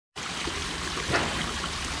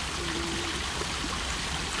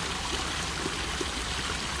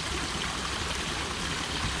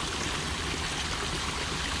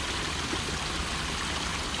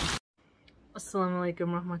Assalamu alaikum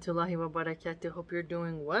warahmatullahi wabarakatuh. Hope you're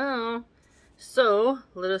doing well. So,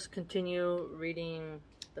 let us continue reading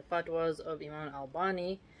the Fatwas of Imam al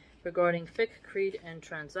Albani regarding fiqh, creed, and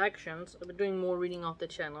transactions. I've been doing more reading off the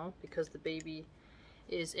channel because the baby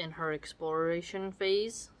is in her exploration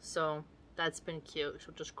phase. So, that's been cute.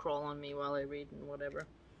 She'll just crawl on me while I read and whatever.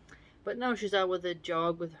 But now she's out with a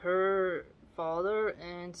jog with her father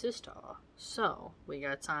and sister. So, we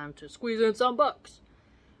got time to squeeze in some bucks.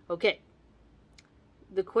 Okay.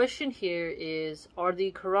 The question here is, are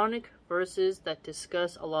the Quranic verses that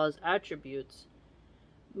discuss Allah's attributes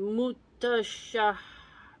mutashabiha,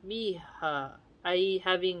 i.e.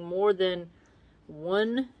 having more than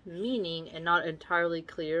one meaning and not entirely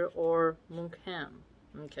clear, or muhkam?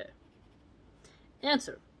 Okay.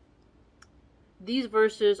 Answer. These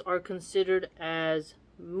verses are considered as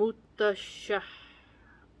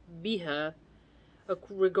mutashabiha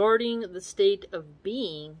regarding the state of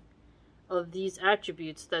being of these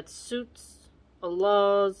attributes that suits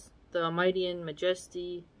Allah's, the Almighty and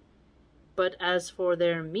Majesty, but as for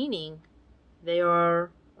their meaning, they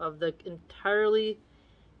are of the entirely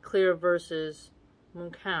clear verses,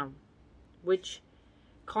 muhkam, which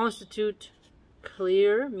constitute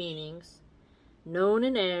clear meanings, known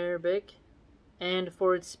in Arabic, and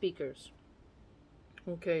for its speakers.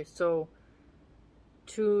 Okay, so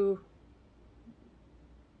two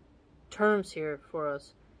terms here for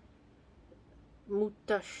us.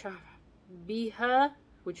 Mutashabiha,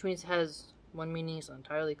 which means has one meaning, is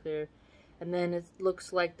entirely clear, and then it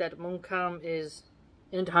looks like that muhkam is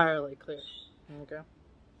entirely clear. Okay.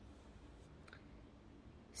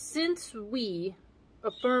 Since we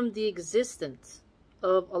affirm the existence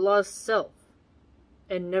of Allah's self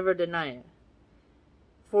and never deny it,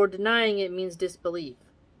 for denying it means disbelief,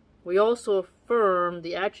 we also affirm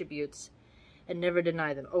the attributes and never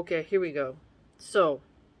deny them. Okay, here we go. So,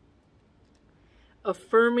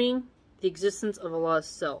 affirming the existence of Allah's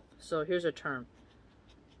self. So here's a term.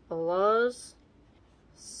 Allah's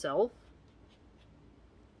self.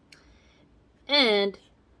 And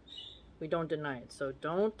we don't deny it. So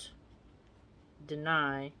don't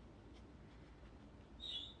deny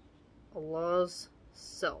Allah's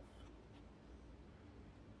self.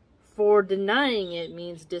 For denying it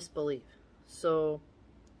means disbelief. So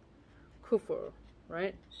kufr,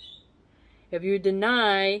 right? If you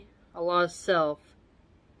deny Allah's self,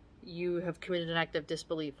 you have committed an act of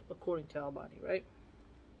disbelief, according to Albani, right?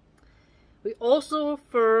 We also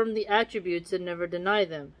affirm the attributes and never deny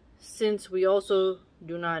them, since we also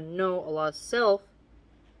do not know Allah's self,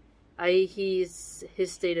 i.e. his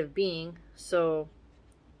state of being. So,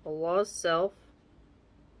 Allah's self,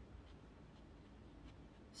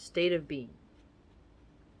 state of being.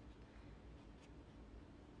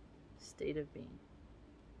 State of being.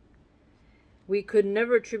 We could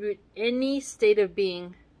never attribute any state of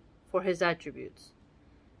being for his attributes.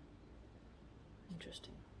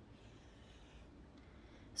 Interesting.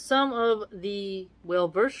 Some of the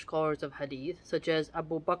well-versed scholars of hadith, such as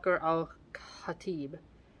Abu Bakr al-Khatib,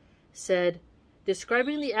 said,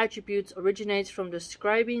 describing the attributes originates from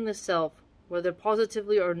describing the self, whether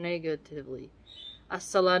positively or negatively.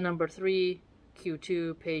 As-Salah number 3,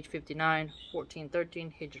 Q2, page 59,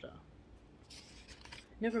 1413, Hijrah.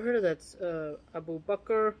 Never heard of that. Abu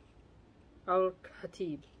Bakr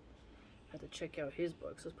al-Khatib. Had to check out his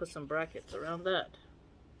books. Let's put some brackets around that.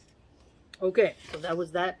 Okay, so that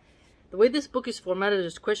was that. The way this book is formatted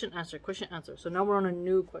is question, answer, question, answer. So now we're on a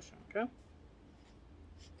new question, okay?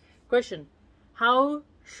 Question. How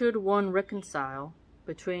should one reconcile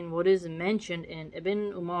between what is mentioned in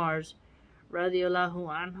Ibn Umar's radiyallahu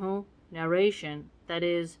anhu narration, that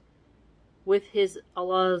is, with his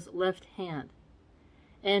Allah's left hand,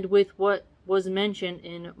 and with what was mentioned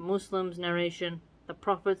in Muslim's narration? The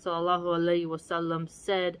Prophet ﷺ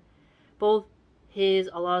said, both his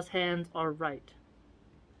Allah's hands are right.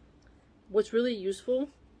 What's really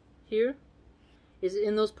useful here is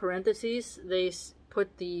in those parentheses, they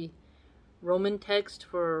put the Roman text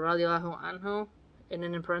for radiallahu anhu, and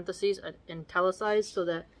then in parentheses, italicized, so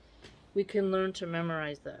that we can learn to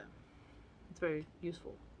memorize that. It's very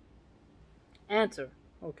useful. Answer.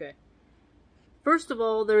 Okay. First of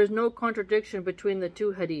all, there is no contradiction between the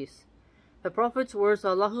two hadiths. The Prophet's words,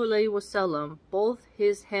 Sallallahu Alaihi Wasallam, both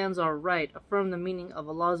his hands are right, affirm the meaning of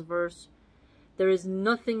Allah's verse. There is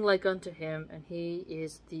nothing like unto him, and he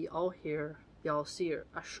is the all-hearer, the all-seer,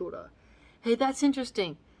 Ashura. Hey, that's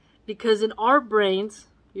interesting, because in our brains,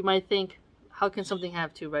 you might think, how can something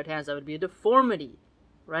have two right hands? That would be a deformity,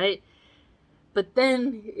 right? But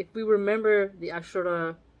then, if we remember the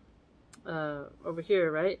Ashura over here,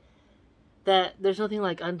 right, that there's nothing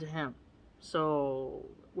like unto him. So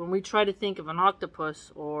when we try to think of an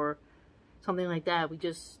octopus or something like that, we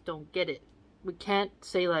just don't get it. We can't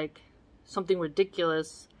say like something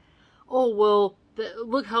ridiculous. Oh, well,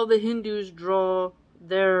 look how the Hindus draw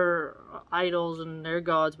their idols and their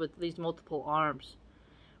gods with these multiple arms.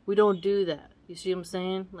 We don't do that. You see what I'm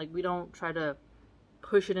saying? Like, we don't try to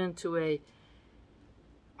push it into a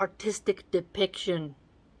artistic depiction,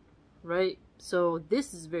 right? So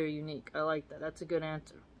this is very unique. I like that. That's a good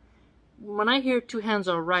answer. When I hear two hands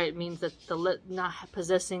are right, it means that not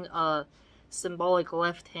possessing a symbolic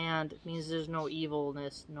left hand means there's no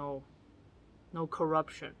evilness, no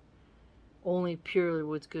corruption. Only purely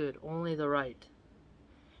what's good, only the right.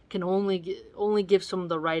 Can only give from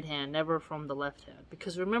the right hand, never from the left hand.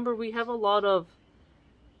 Because remember, we have a lot of,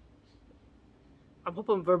 I hope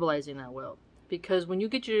I'm verbalizing that well. Because when you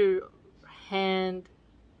get your hand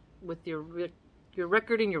with your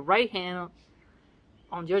record in your right hand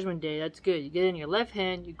on Judgment Day, that's good. You get it in your left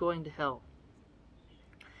hand, you're going to hell.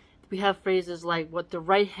 We have phrases like what the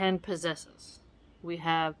right hand possesses. We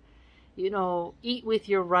have, eat with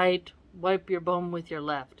your right, wipe your bum with your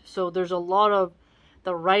left. So there's a lot of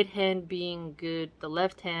the right hand being good, the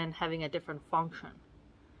left hand having a different function.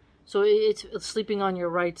 So it's sleeping on your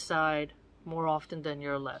right side more often than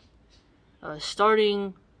your left.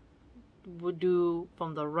 Starting would do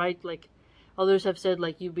from the right, like others have said,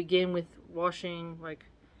 like you begin with washing like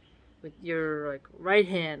with your like right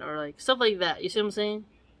hand or like stuff like that. You see what I'm saying?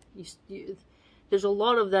 There's a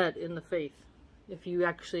lot of that in the faith if you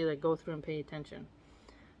actually like go through and pay attention.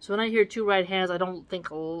 So when I hear two right hands, I don't think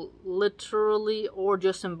literally or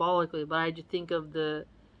just symbolically, but I just think of the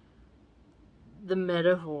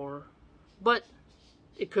metaphor. But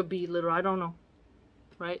it could be literal. I don't know,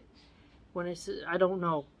 right? When it's, I don't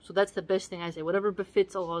know. So that's the best thing I say. Whatever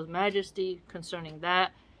befits Allah's majesty concerning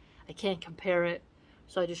that, I can't compare it.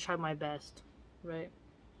 So I just try my best, right?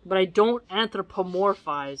 But I don't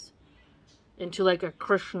anthropomorphize into like a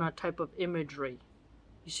Krishna type of imagery.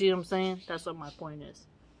 You see what I'm saying? That's what my point is.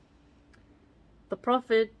 The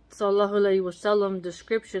Prophet ﷺ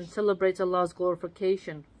description celebrates Allah's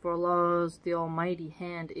glorification, for Allah's, the Almighty,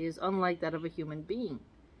 hand is unlike that of a human being.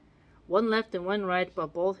 One left and one right,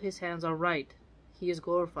 but both his hands are right. He is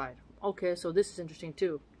glorified. Okay, so this is interesting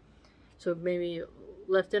too. So maybe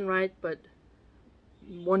left and right, but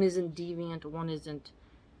one isn't deviant, one isn't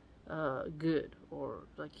good, or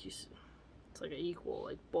like it's like an equal,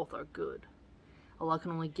 like both are good. Allah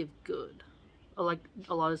can only give good. Allah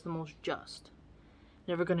is the most just.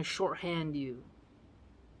 Never going to shorthand you.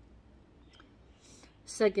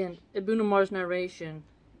 Second, Ibn Umar's narration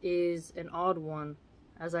is an odd one,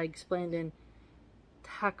 as I explained in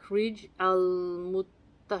Takrij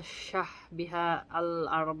al-Mutashahbiha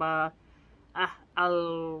al-Arba'ah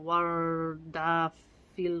al-Warda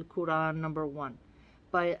fil Quran number 1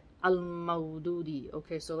 by al-Mawdudi.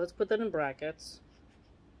 Okay, so let's put that in brackets.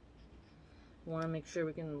 I want to make sure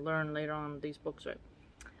we can learn later on these books, right?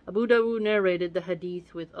 Abu Dawud narrated the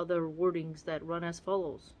hadith with other wordings that run as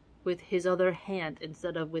follows: with his other hand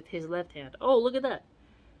instead of with his left hand. Oh, look at that.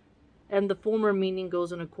 And the former meaning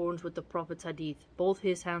goes in accordance with the Prophet's hadith. Both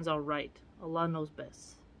his hands are right. Allah knows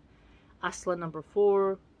best. Asla number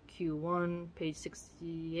 4, Q1, page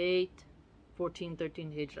 68,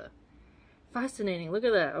 1413 Hijrah. Fascinating. Look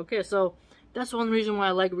at that. Okay, so that's one reason why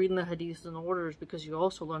I like reading the hadiths in order, is because you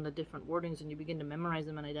also learn the different wordings and you begin to memorize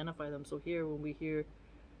them and identify them. So here, when we hear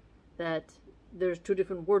that there's two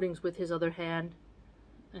different wordings, with his other hand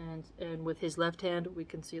and with his left hand, we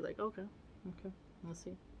can see like, okay, let's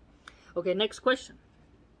see. Okay, next question.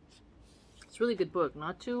 It's a really good book.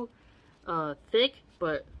 Not too thick,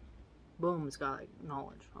 but boom, it's got like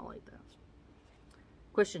knowledge. I like that.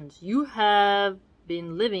 Questions. You have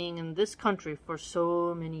been living in this country for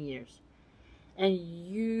so many years, and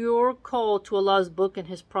your call to Allah's book and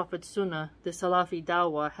His Prophet's Sunnah, the Salafi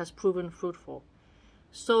Dawah, has proven fruitful.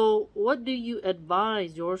 So, what do you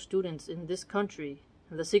advise your students in this country,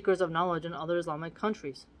 and the seekers of knowledge in other Islamic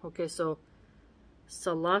countries? Okay, so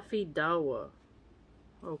Salafi Dawah.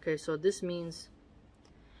 Okay, so this means,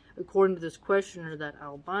 according to this questioner, that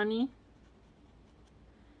Albani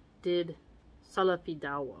did Salafi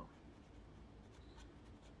Dawah.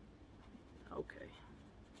 Okay.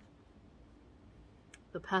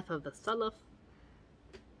 The path of the Salaf,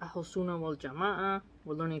 Ahl Sunnah wal Jama'ah.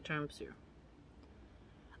 We're learning terms here.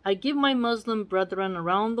 I give my Muslim brethren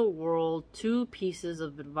around the world 2 pieces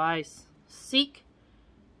of advice. Seek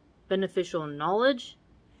beneficial knowledge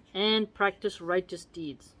and practice righteous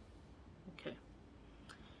deeds. Okay.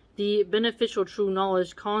 The beneficial true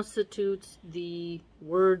knowledge constitutes the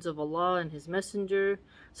words of Allah and His Messenger,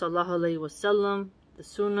 Sallallahu Alaihi Wasallam, the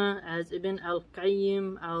Sunnah, as Ibn al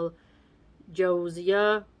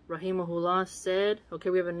Al-Jawziyah rahimahullah said. Okay,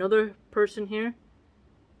 we have another person here.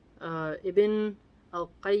 Ibn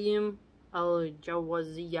al-Qayyim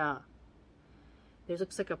al-Jawziyah. There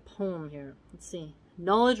looks like a poem here. Let's see.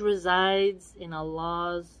 Knowledge resides in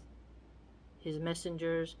Allah's, His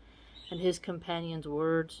messengers, and His companions'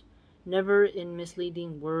 words, never in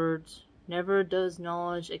misleading words. Never does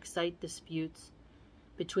knowledge excite disputes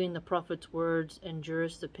between the Prophet's words and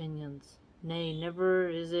jurist opinions. Nay, never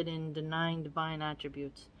is it in denying divine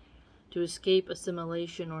attributes to escape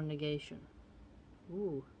assimilation or negation.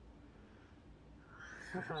 Ooh.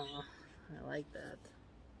 I like that.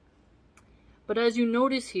 But as you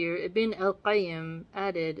notice here, Ibn al-Qayyim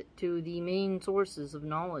added to the main sources of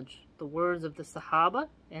knowledge the words of the Sahaba,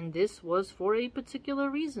 and this was for a particular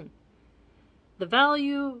reason, the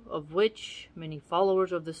value of which many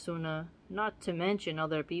followers of the Sunnah, not to mention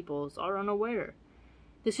other peoples, are unaware.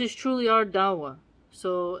 This is truly our dawah.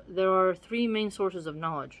 So there are three main sources of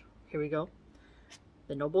knowledge. Here we go.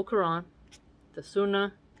 The Noble Quran, the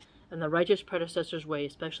Sunnah, and the righteous predecessors' way,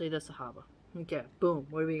 especially the Sahaba. Okay, boom.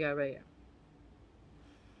 What do we got right here?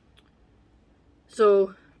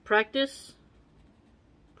 So, practice,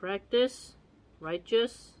 righteous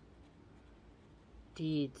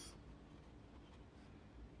deeds.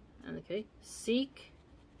 Okay, seek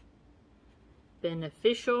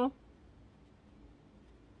beneficial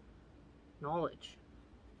knowledge.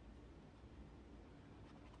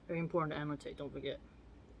 Very important to annotate, don't forget.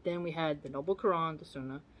 Then we had the Noble Quran, the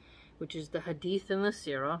Sunnah, which is the Hadith and the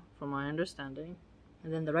Sirah, from my understanding.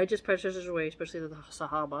 And then the righteous predecessors' way, especially the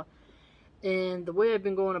Sahaba. And the way I've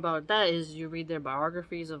been going about that is you read their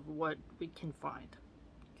biographies of what we can find.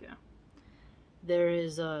 Okay. There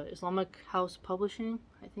is Islamic House Publishing,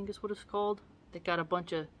 I think is what it's called. They got a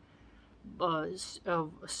bunch of a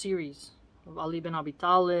series of Ali bin Abi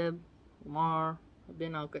Talib, Umar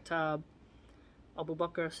bin al-Khattab, Abu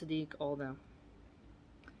Bakr as-Siddiq, all of them.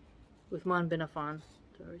 Uthman bin Affan,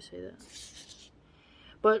 did I already say that?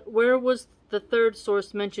 But where was the third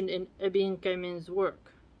source mentioned in Ibn Qayyim's work?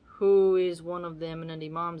 Who is one of the eminent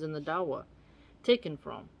Imams in the Dawah taken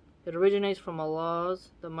from? It originates from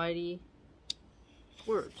Allah's, the mighty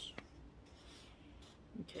words.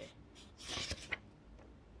 Okay.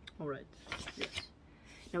 Alright. Yes.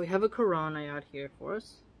 Now we have a Quran ayat here for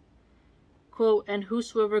us. Quote, and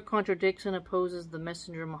whosoever contradicts and opposes the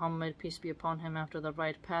Messenger Muhammad, peace be upon him, after the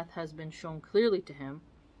right path has been shown clearly to him,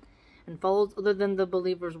 and follows other than the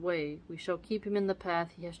believer's way, we shall keep him in the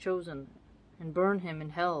path he has chosen, and burn him in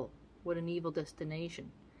hell with an evil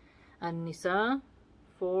destination. An-Nisa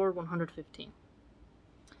 4:115.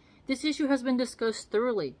 This issue has been discussed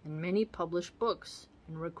thoroughly in many published books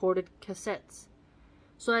and recorded cassettes.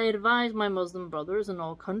 So I advise my Muslim brothers in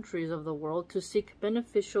all countries of the world to seek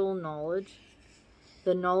beneficial knowledge,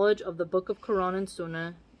 the knowledge of the Book of Quran and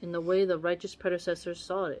Sunnah in the way the righteous predecessors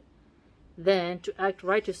sought it. Then to act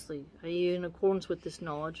righteously, i.e. in accordance with this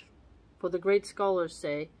knowledge. For the great scholars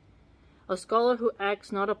say, a scholar who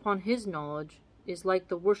acts not upon his knowledge is like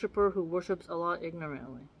the worshipper who worships Allah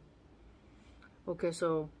ignorantly. Okay,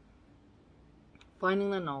 so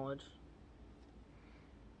finding the knowledge,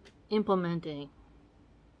 implementing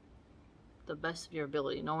the best of your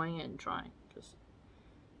ability, knowing it and trying, because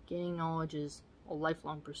gaining knowledge is a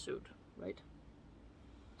lifelong pursuit, right?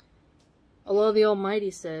 Allah the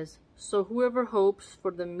Almighty says, so whoever hopes for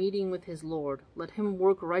the meeting with his Lord, let him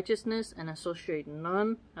work righteousness and associate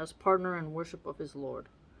none as partner in worship of his Lord.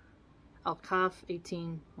 Al-Kahf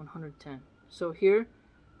 18:110. So here,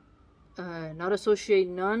 not associate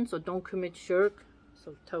none, so don't commit shirk.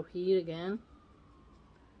 So Tawheed again.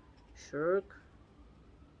 Shirk.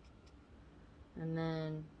 And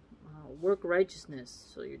then work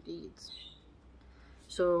righteousness, so your deeds.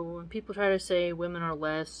 So when people try to say women are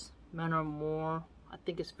less, men are more, I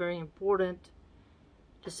think it's very important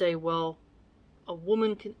to say, well, a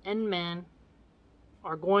woman and man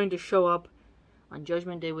are going to show up on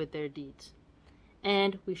Judgment Day with their deeds.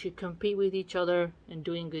 And we should compete with each other in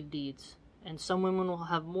doing good deeds. And some women will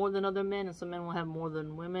have more than other men, and some men will have more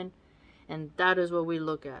than women. And that is what we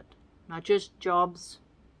look at. Not just jobs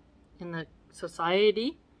in the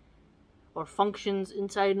society or functions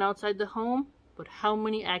inside and outside the home, but how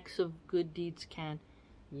many acts of good deeds can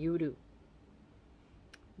you do?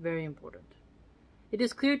 Very important. It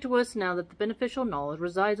is clear to us now that the beneficial knowledge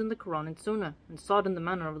resides in the Quran and Sunnah, and sought in the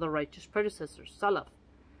manner of the righteous predecessors, Salaf.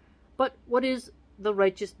 But what is the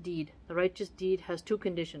righteous deed? The righteous deed has two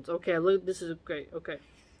conditions. Okay, look, this is great. Okay.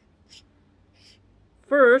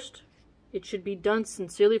 First, it should be done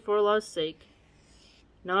sincerely for Allah's sake,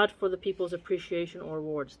 not for the people's appreciation or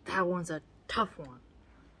rewards. That one's a tough one.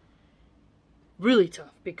 Really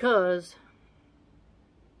tough, because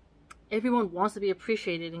everyone wants to be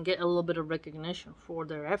appreciated and get a little bit of recognition for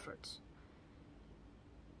their efforts.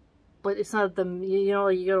 But it's not the, you know,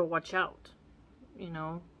 you gotta watch out. You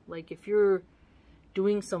know, like if you're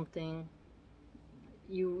doing something,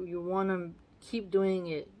 you want to keep doing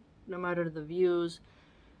it no matter the views,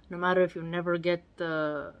 no matter if you never get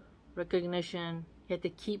the recognition. You have to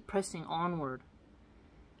keep pressing onward,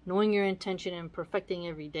 knowing your intention and perfecting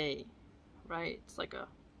every day, right?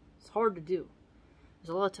 It's hard to do. There's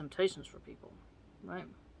a lot of temptations for people, right?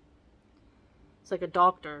 It's like a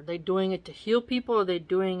doctor. Are they doing it to heal people, or are they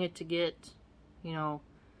doing it to get, you know,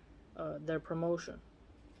 their promotion,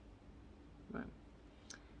 right?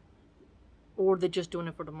 Or they're just doing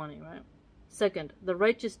it for the money, right? Second, the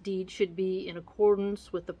righteous deed should be in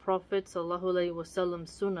accordance with the Prophet ﷺ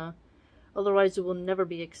sunnah, otherwise it will never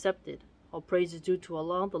be accepted. All praise is due to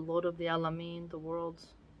Allah, the Lord of the Alameen, the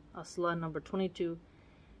worlds. Asla number 22,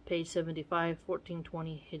 page 75,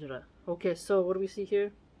 1420 Hijrah. Okay, so what do we see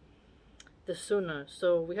here? The sunnah.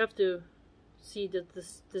 So we have to see that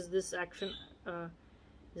this action,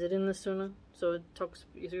 is it in the sunnah? So it talks,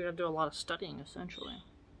 you're going to do a lot of studying, essentially.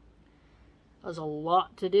 There's a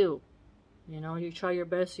lot to do. You know, you try your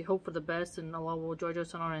best, you hope for the best, and Allah will judge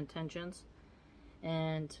us on our intentions.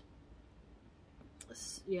 And,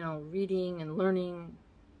 you know, reading and learning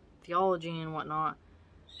theology and whatnot,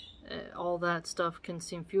 all that stuff can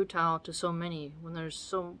seem futile to so many when there's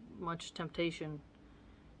so much temptation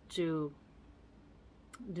to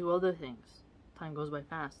do other things. Time goes by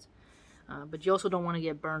fast. But you also don't want to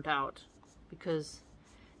get burnt out, because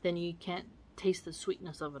then you can't taste the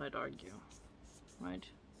sweetness of it, I'd argue. Right?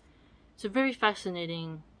 It's a very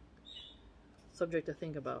fascinating subject to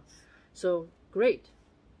think about. So, great.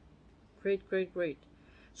 Great, great, great.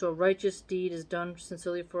 So, a righteous deed is done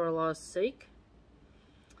sincerely for Allah's sake.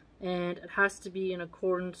 And it has to be in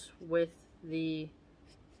accordance with the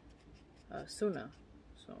Sunnah.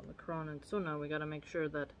 So, the Quran and Sunnah, we got to make sure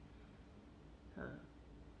that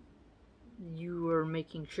you are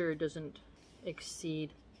making sure it doesn't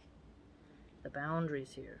exceed the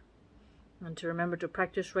boundaries here. And to remember to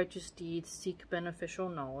practice righteous deeds, seek beneficial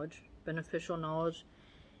knowledge. Beneficial knowledge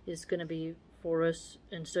is going to be for us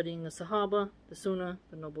in studying the Sahaba, the Sunnah,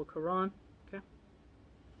 the Noble Quran. Okay?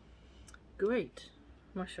 Great.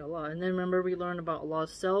 MashaAllah. And then remember, we learned about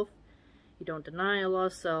Allah's self. You don't deny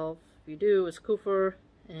Allah's self. If you do, it's kufr.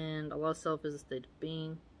 And Allah's self is a state of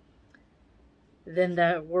being. Then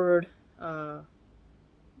that word,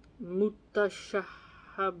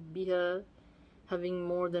 mutashabiha, having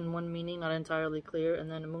more than one meaning, not entirely clear.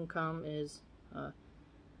 And then munkam is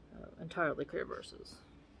entirely clear verses.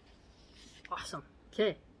 Awesome.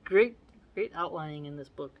 Okay, great outlining in this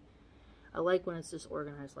book. I like when it's just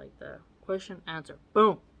organized like that. Question, answer,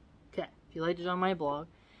 boom. Okay, if you liked it on my blog,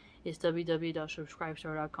 it's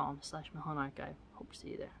www.subscribestar.com/Milahan Archive. Hope to see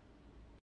you there.